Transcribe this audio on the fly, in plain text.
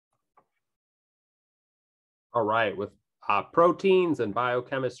All right, with proteins and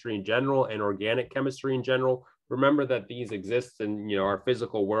biochemistry in general and organic chemistry in general, remember that these exist in our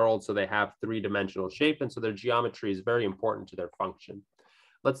physical world, so they have three-dimensional shape, and so their geometry is very important to their function.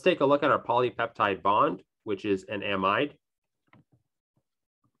 Let's take a look at our polypeptide bond, which is an amide.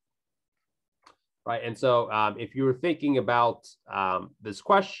 Right, and so if you were thinking about this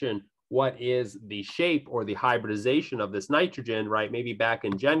question, what is the shape or the hybridization of this nitrogen, right? Maybe back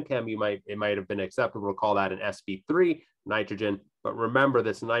in Gen Chem, it might have been acceptable to call that an sp3 nitrogen, but remember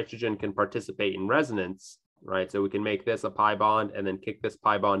this nitrogen can participate in resonance, right? So we can make this a pi bond and then kick this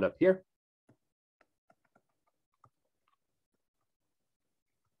pi bond up here.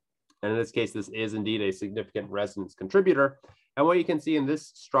 And in this case, this is indeed a significant resonance contributor. And what you can see in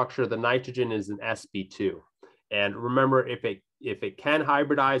this structure, the nitrogen is an sp2. And remember, if it can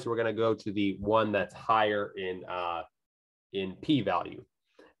hybridize, we're going to go to the one that's higher in p-value.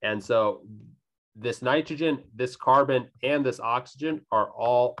 And so this nitrogen, this carbon, and this oxygen are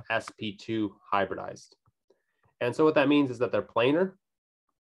all sp2 hybridized. And so what that means is that they're planar.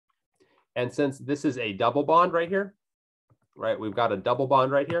 And since this is a double bond right here, right, we've got a double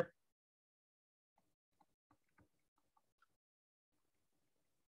bond right here.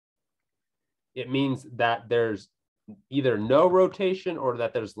 It means that there's either no rotation or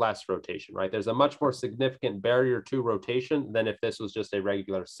that there's less rotation, right? There's a much more significant barrier to rotation than if this was just a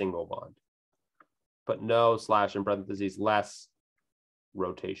regular single bond. But no / in parentheses less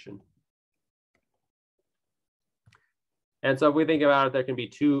rotation. And so if we think about it, there can be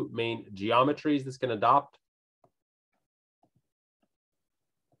two main geometries this can adopt.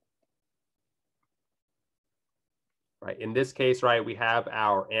 Right, in this case, right, we have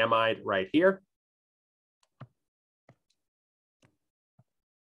our amide right here.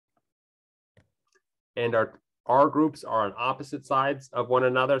 And our R groups are on opposite sides of one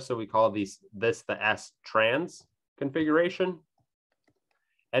another. So we call this the S trans configuration.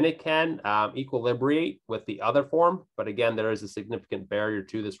 And it can equilibrate with the other form. But again, there is a significant barrier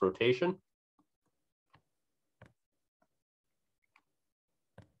to this rotation.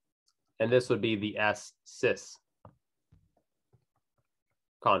 And this would be the S cis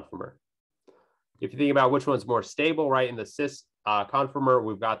conformer. If you think about which one's more stable, right, in the cis conformer,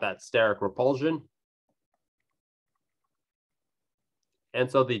 we've got that steric repulsion.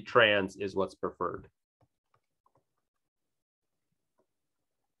 And so the trans is what's preferred.